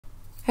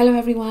Hello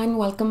everyone,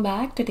 welcome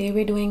back. Today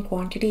we're doing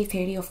quantity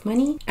theory of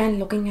money and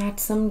looking at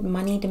some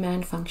money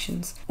demand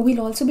functions.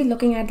 We'll also be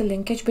looking at the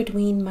linkage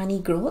between money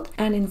growth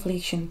and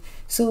inflation.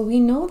 So we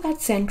know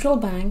that central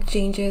bank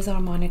changes our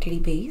monetary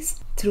base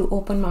through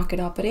open market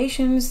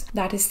operations,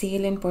 that is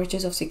sale and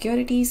purchase of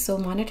securities. So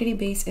monetary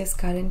base is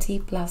currency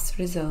plus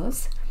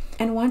reserves.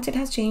 And once it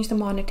has changed the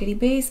monetary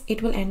base,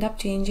 it will end up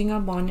changing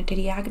our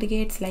monetary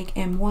aggregates like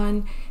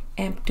M1,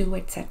 M2,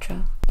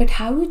 etc. But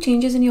how do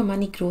changes in your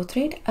money growth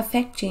rate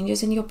affect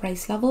changes in your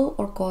price level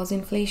or cause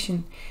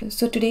inflation?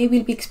 So today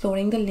we'll be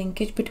exploring the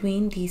linkage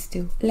between these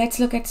two. Let's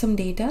look at some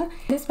data.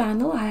 In this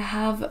panel, I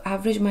have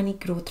average money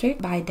growth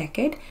rate by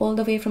decade, all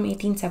the way from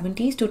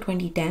 1870s to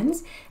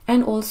 2010s,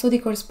 and also the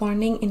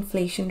corresponding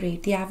inflation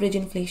rate, the average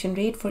inflation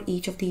rate for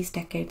each of these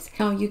decades.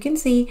 Now you can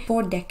see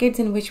for decades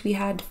in which we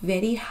had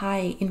very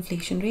high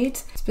inflation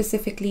rates,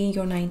 specifically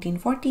your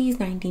 1940s,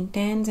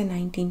 1910s, and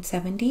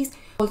 1970s,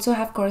 also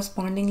have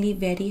correspondingly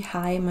very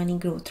high money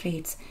growth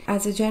rates.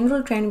 As a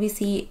general trend, we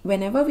see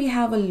whenever we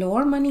have a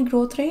lower money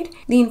growth rate,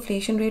 the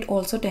inflation rate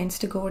also tends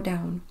to go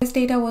down. This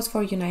data was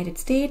for United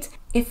States.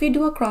 If we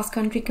do a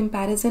cross-country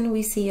comparison,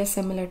 we see a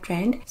similar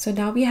trend. So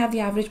now we have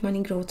the average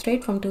money growth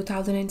rate from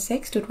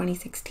 2006 to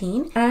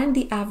 2016 and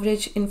the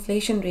average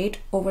inflation rate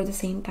over the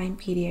same time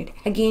period.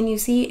 Again, you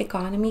see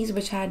economies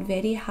which had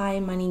very high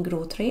money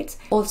growth rates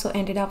also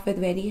ended up with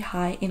very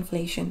high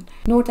inflation.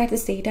 Note that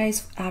this data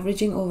is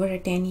averaging over a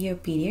 10-year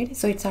period,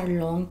 so it's our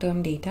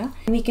long-term data.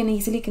 We can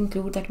easily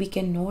conclude that we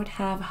cannot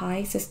have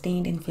high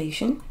sustained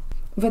inflation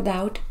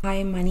without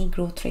high money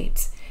growth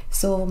rates.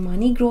 So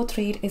money growth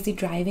rate is the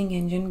driving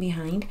engine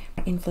behind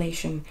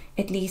inflation,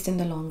 at least in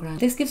the long run.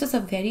 This gives us a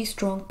very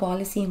strong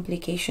policy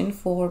implication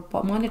for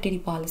monetary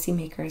policy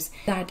makers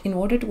that in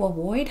order to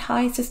avoid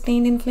high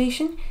sustained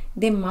inflation,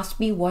 they must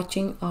be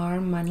watching our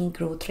money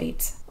growth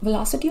rates.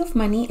 Velocity of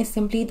money is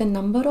simply the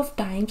number of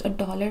times a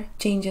dollar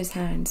changes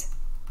hands.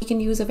 We can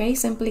use a very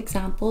simple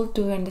example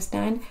to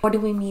understand what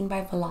do we mean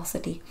by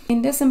velocity.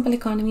 In this simple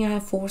economy, I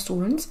have 4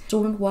 students.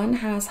 Student 1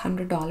 has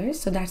 $100,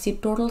 so that's the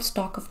total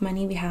stock of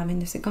money we have in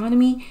this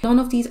economy. None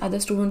of these other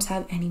students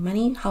have any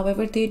money.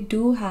 However, they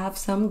do have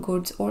some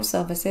goods or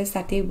services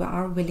that they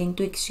are willing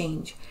to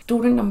exchange.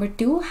 Student number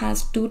 2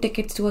 has 2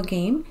 tickets to a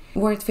game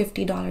worth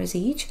 $50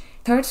 each.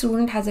 Third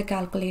student has a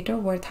calculator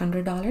worth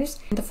 $100,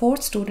 and the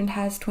fourth student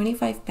has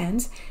 25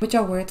 pence which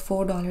are worth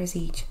 $4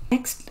 each.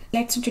 Next,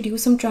 let's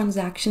introduce some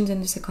transactions in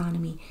this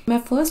economy. My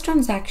first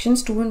transaction,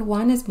 student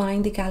 1 is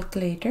buying the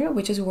calculator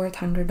which is worth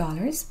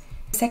 $100.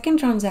 Second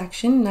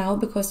transaction, now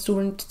because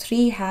student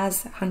 3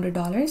 has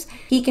 $100,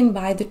 he can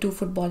buy the 2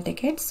 football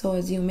tickets. So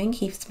assuming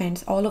he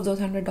spends all of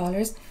those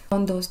 $100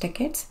 on those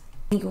tickets,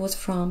 he goes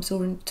from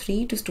student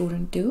 3 to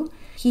student 2.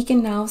 He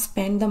can now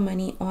spend the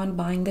money on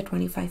buying the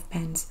 25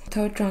 pence.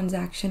 Third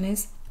transaction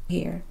is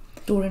here.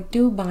 Student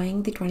 2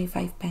 buying the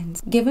 25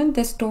 pence. Given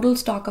this total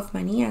stock of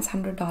money as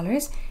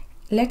 $100,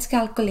 let's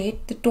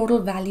calculate the total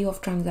value of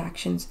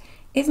transactions.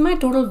 Is my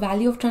total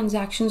value of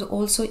transactions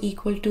also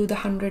equal to the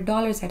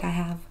 $100 that I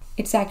have?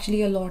 It's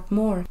actually a lot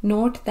more.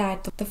 Note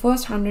that the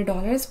first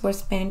 $100 were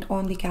spent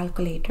on the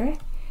calculator.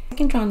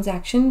 Second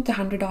transaction, the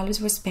 $100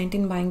 were spent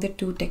in buying the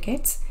 2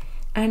 tickets.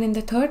 And in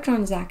the third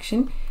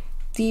transaction,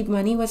 the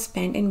money was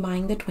spent in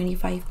buying the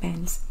 25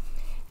 pence.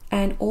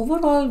 And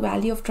overall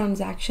value of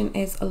transaction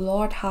is a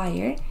lot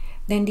higher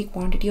than the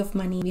quantity of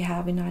money we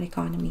have in our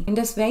economy. In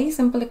this very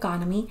simple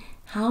economy,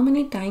 how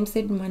many times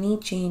did money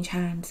change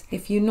hands?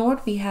 If you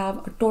note, we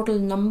have a total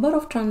number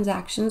of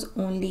transactions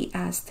only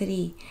as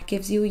 3. It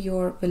gives you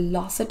your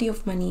velocity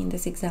of money in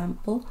this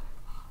example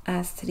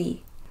as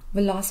 3.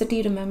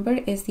 Velocity,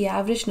 remember, is the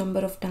average number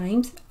of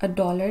times a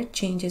dollar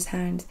changes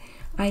hands.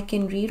 I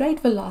can rewrite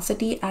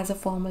velocity as a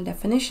formal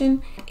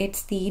definition.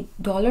 It's the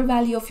dollar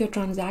value of your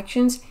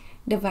transactions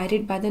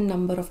divided by the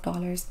number of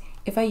dollars.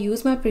 If I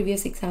use my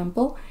previous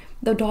example,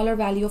 the dollar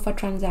value of our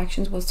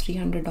transactions was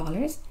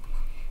 $300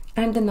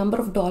 and the number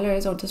of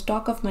dollars or the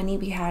stock of money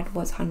we had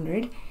was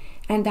 100,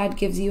 and that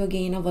gives you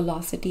again a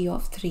velocity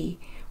of 3,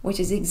 which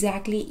is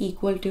exactly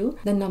equal to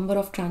the number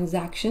of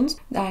transactions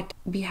that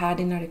we had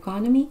in our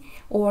economy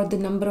or the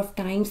number of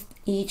times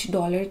each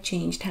dollar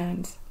changed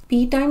hands.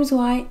 P times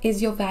Y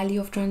is your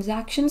value of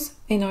transactions.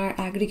 In our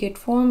aggregate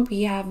form,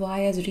 we have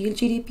Y as real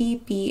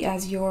GDP, P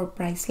as your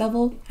price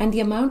level, and the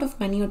amount of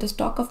money or the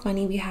stock of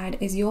money we had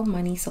is your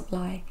money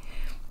supply.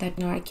 That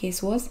in our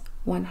case was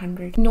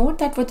 100. Note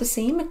that for the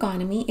same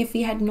economy, if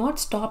we had not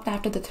stopped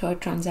after the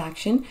third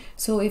transaction,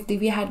 so if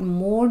we had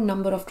more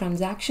number of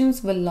transactions,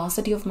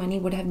 velocity of money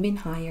would have been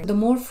higher. The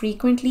more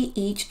frequently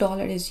each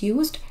dollar is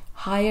used,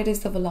 higher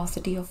is the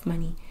velocity of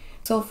money.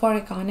 So for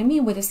economy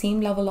with the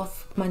same level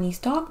of money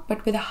stock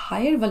but with a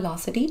higher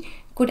velocity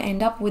could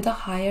end up with a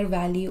higher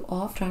value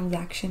of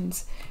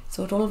transactions.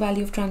 So total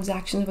value of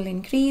transactions will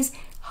increase,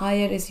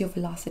 higher is your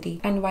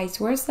velocity, and vice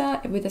versa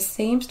with the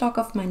same stock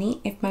of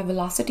money. If my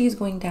velocity is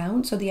going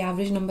down, so the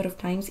average number of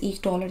times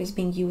each dollar is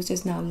being used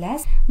is now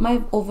less,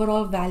 my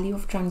overall value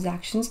of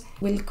transactions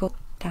will go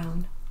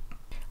down.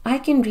 I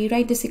can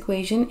rewrite this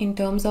equation in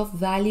terms of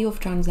value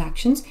of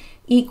transactions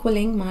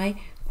equaling my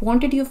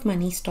quantity of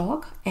money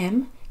stock,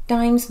 M,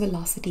 times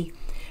velocity.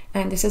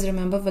 And this is,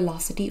 remember,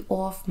 velocity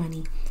of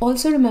money.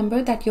 Also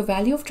remember that your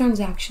value of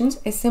transactions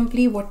is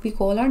simply what we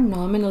call our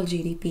nominal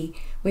GDP,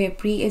 where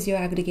P is your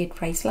aggregate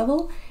price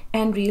level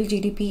and real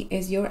GDP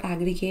is your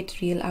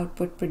aggregate real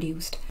output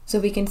produced. So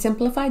we can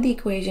simplify the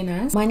equation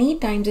as money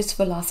times its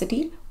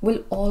velocity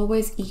will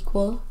always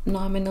equal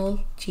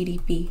nominal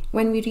GDP.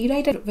 When we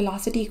rewrite a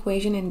velocity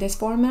equation in this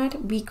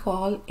format, we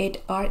call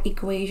it our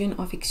equation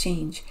of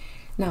exchange.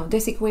 Now,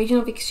 this equation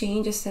of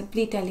exchange is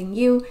simply telling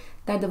you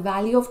that the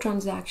value of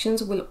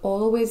transactions will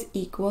always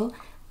equal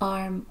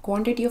our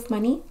quantity of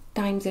money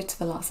times its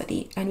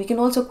velocity. And we can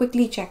also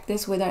quickly check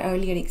this with our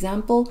earlier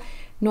example.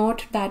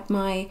 Note that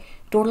my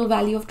total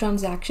value of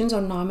transactions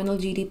or nominal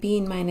GDP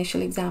in my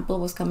initial example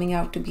was coming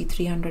out to be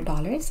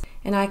 $300.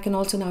 And I can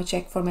also now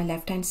check for my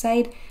left-hand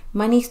side.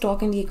 Money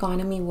stock in the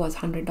economy was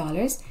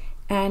 $100.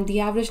 And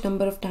the average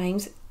number of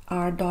times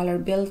our dollar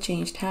bill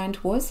changed hand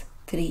was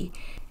 3.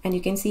 And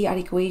you can see our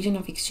equation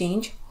of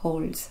exchange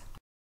holds.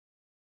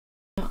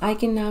 Now I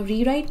can now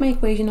rewrite my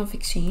equation of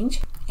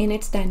exchange in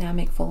its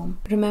dynamic form.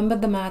 Remember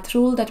the math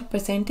rule that a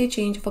percentage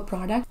change of a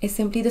product is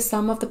simply the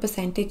sum of the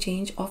percentage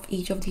change of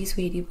each of these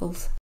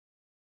variables.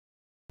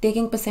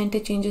 Taking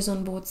percentage changes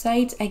on both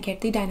sides, I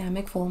get the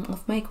dynamic form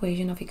of my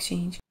equation of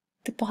exchange.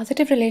 The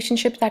positive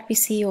relationship that we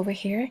see over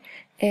here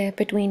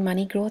between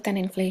money growth and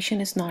inflation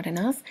is not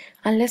enough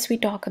unless we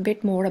talk a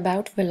bit more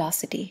about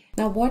velocity.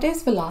 Now, what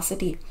is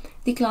velocity?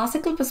 The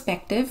classical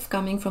perspective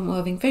coming from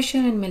Irving Fisher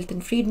and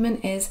Milton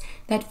Friedman is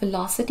that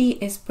velocity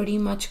is pretty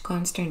much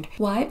constant.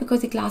 Why?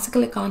 Because the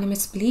classical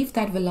economists believe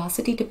that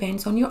velocity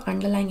depends on your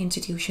underlying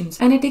institutions,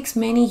 and it takes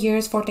many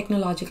years for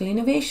technological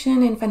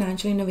innovation and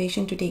financial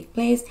innovation to take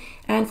place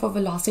and for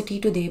velocity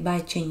to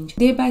thereby change.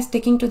 Thereby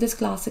sticking to this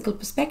classical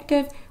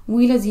perspective,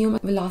 we'll assume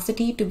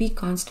velocity to be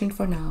constant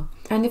for now.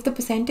 And if the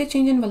percentage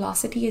change in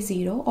velocity is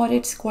 0 or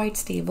it's quite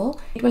stable,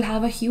 it will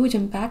have a huge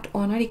impact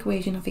on our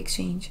equation of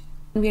exchange.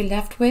 We are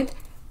left with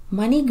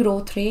money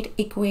growth rate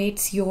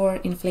equates your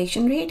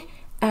inflation rate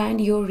and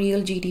your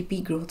real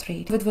GDP growth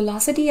rate. With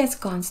velocity as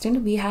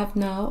constant, we have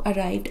now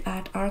arrived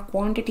at our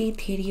quantity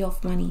theory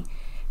of money.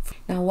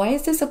 Now, why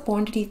is this a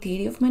quantity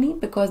theory of money?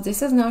 Because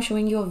this is now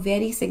showing you a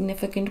very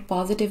significant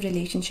positive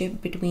relationship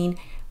between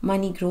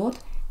money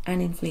growth and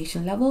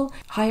inflation level.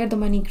 Higher the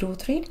money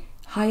growth rate,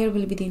 higher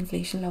will be the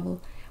inflation level.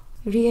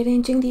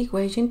 Rearranging the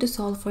equation to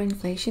solve for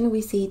inflation,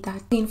 we see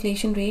that the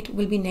inflation rate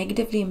will be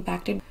negatively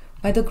impacted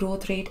by the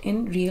growth rate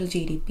in real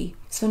GDP.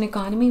 So an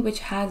economy which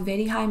has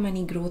very high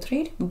money growth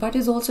rate but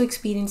is also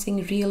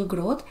experiencing real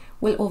growth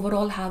will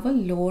overall have a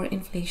lower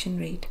inflation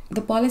rate.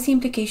 The policy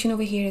implication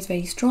over here is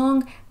very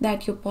strong,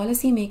 that your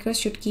policymakers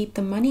should keep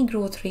the money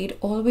growth rate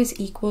always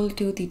equal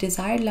to the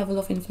desired level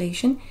of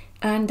inflation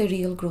and the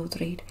real growth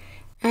rate.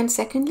 And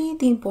secondly,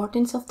 the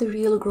importance of the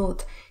real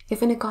growth.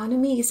 If an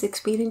economy is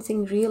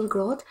experiencing real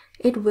growth,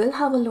 it will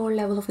have a lower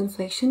level of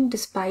inflation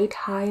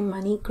despite high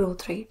money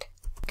growth rate.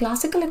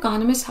 Classical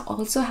economists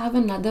also have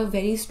another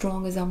very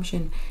strong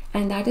assumption,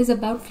 and that is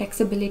about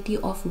flexibility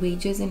of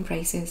wages and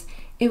prices.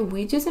 If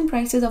wages and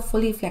prices are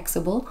fully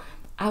flexible,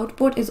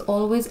 output is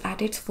always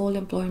at its full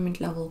employment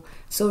level.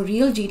 So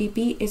real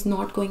GDP is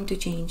not going to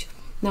change.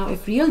 Now,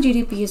 if real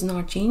GDP is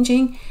not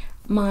changing,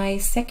 my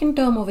second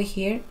term over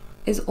here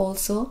is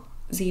also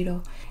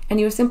 0, and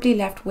you're simply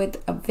left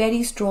with a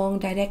very strong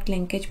direct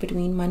linkage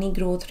between money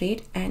growth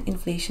rate and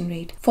inflation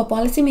rate. For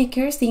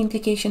policymakers, the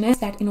implication is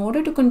that in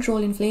order to control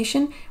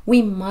inflation,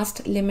 we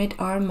must limit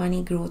our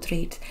money growth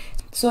rate.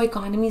 So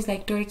economies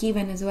like Turkey,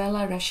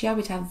 Venezuela, Russia,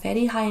 which have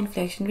very high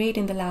inflation rate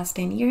in the last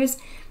 10 years,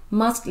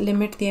 must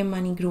limit their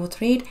money growth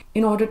rate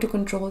in order to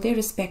control their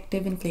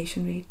respective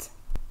inflation rates.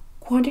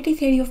 Quantity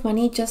theory of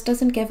money just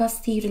doesn't give us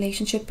the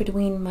relationship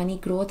between money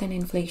growth and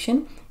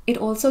inflation. It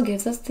also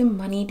gives us the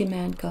money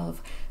demand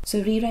curve.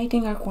 So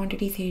rewriting our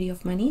quantity theory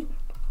of money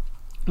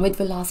with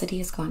velocity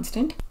as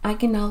constant, I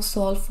can now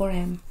solve for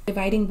M.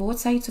 Dividing both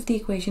sides of the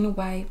equation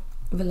by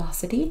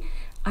velocity,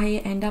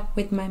 I end up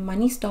with my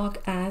money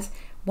stock as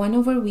 1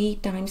 over V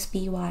times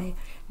Py.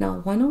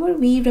 Now 1 over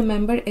V,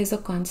 remember, is a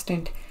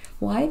constant.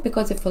 Why?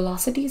 Because if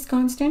velocity is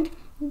constant,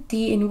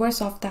 the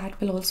inverse of that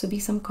will also be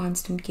some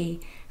constant K.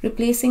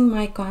 Replacing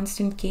my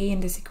constant K in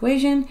this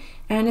equation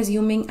and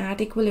assuming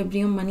at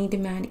equilibrium money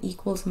demand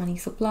equals money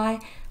supply,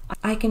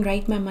 I can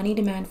write my money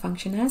demand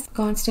function as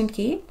constant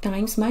K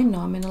times my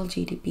nominal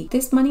GDP.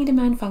 This money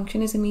demand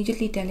function is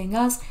immediately telling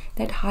us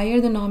that higher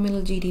the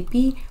nominal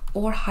GDP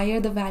or higher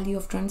the value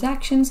of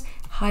transactions,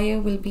 higher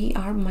will be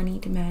our money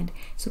demand.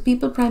 So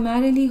people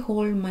primarily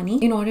hold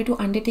money in order to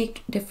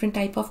undertake different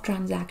type of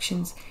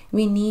transactions.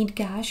 We need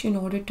cash in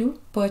order to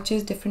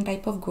purchase different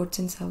type of goods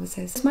and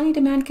services. This money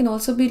demand can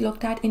also be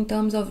looked at in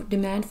terms of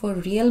demand for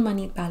real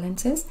money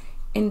balances.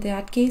 In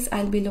that case,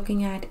 I'll be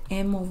looking at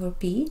M over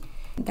P.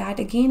 That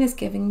again is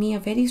giving me a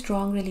very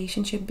strong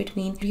relationship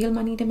between real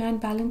money demand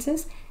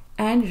balances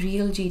and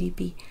real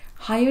GDP.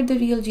 Higher the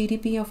real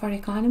GDP of our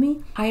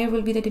economy, higher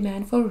will be the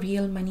demand for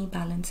real money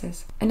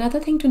balances. Another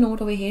thing to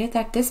note over here is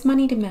that this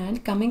money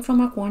demand coming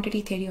from our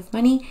quantity theory of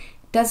money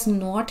does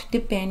not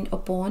depend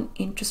upon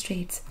interest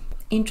rates.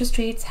 Interest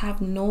rates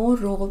have no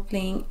role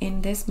playing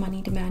in this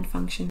money demand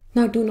function.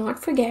 Now, do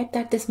not forget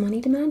that this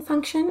money demand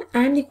function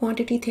and the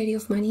quantity theory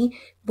of money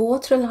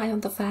both rely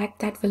on the fact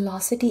that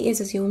velocity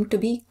is assumed to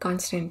be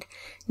constant.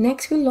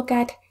 Next, we'll look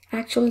at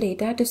actual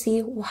data to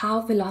see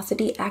how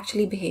velocity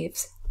actually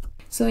behaves.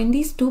 So in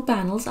these two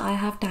panels, I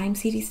have time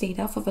series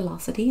data for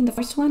velocity. In the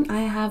first one,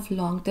 I have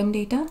long-term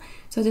data.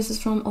 So this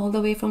is from all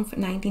the way from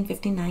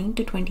 1959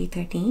 to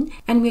 2013.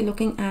 And we're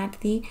looking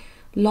at the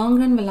long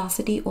run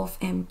velocity of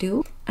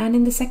M2. And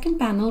in the second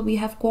panel, we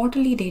have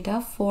quarterly data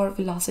for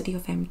velocity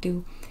of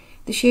M2.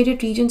 The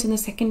shaded regions in the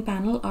second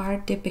panel are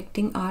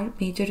depicting our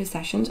major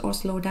recessions or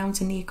slowdowns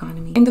in the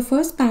economy. In the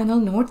first panel,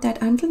 note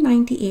that until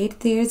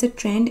 98, there is a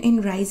trend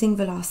in rising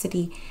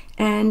velocity,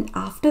 and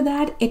after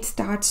that, it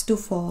starts to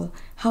fall.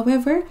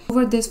 However,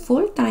 over this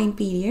full time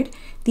period,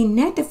 the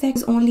net effect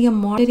is only a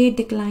moderate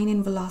decline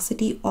in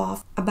velocity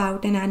of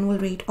about an annual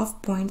rate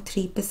of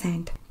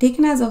 0.3%.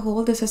 Taken as a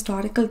whole, this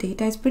historical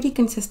data is pretty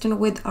consistent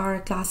with our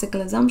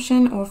classical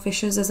assumption or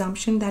Fisher's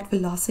assumption that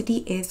velocity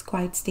is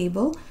quite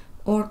stable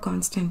or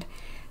constant.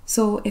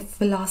 So if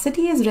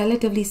velocity is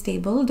relatively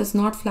stable, does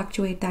not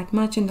fluctuate that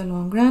much in the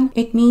long run,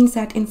 it means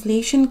that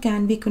inflation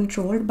can be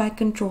controlled by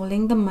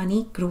controlling the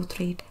money growth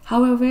rate.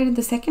 However, in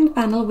the second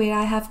panel where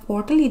I have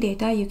quarterly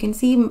data, you can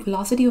see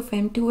velocity of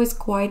M2 is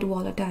quite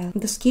volatile.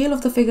 The scale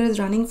of the figure is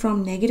running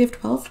from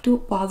 -12 to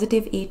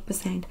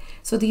 +8%.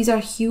 So these are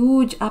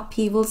huge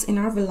upheavals in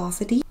our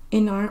velocity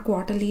in our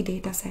quarterly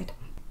data set.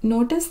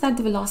 Notice that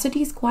the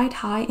velocity is quite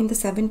high in the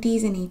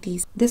 70s and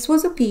 80s. This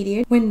was a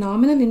period when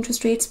nominal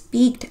interest rates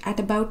peaked at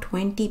about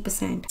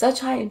 20%. Such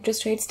high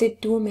interest rates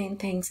did two main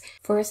things.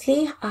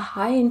 Firstly, a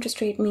high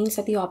interest rate means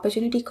that the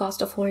opportunity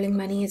cost of holding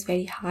money is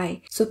very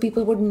high. So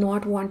people would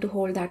not want to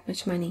hold that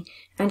much money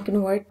and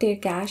convert their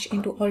cash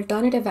into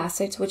alternative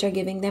assets which are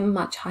giving them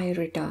much higher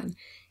return.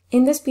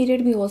 In this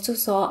period, we also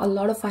saw a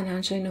lot of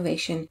financial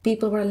innovation.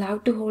 People were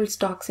allowed to hold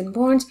stocks and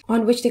bonds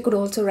on which they could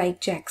also write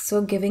checks,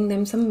 so giving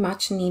them some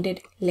much needed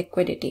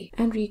liquidity.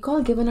 And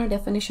recall, given our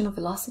definition of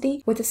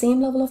velocity, with the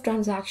same level of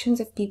transactions,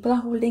 if people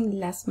are holding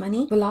less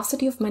money,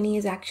 velocity of money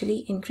is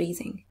actually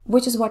increasing,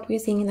 which is what we're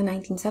seeing in the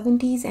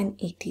 1970s and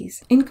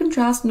 80s. In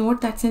contrast, note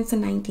that since the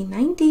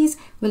 1990s,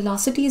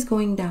 velocity is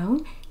going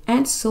down,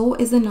 and so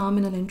is the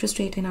nominal interest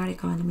rate in our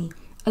economy.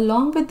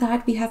 Along with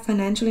that, we have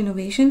financial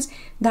innovations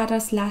that are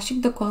slashing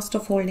the cost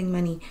of holding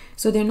money.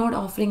 So they're not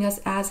offering us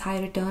as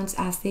high returns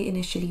as they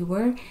initially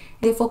were,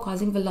 therefore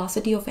causing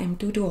velocity of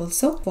M2 to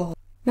also fall.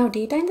 Now,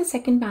 data in the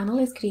second panel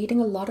is creating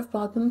a lot of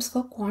problems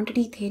for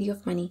quantity theory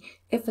of money.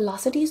 If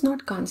velocity is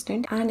not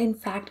constant and in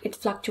fact it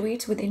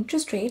fluctuates with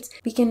interest rates,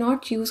 we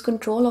cannot use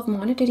control of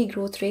monetary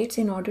growth rates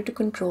in order to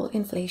control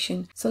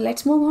inflation. So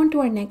let's move on to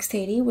our next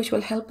theory, which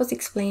will help us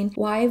explain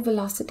why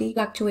velocity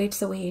fluctuates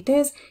the way it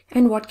is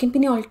and what can be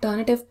an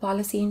alternative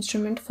policy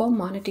instrument for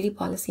monetary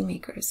policy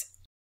makers.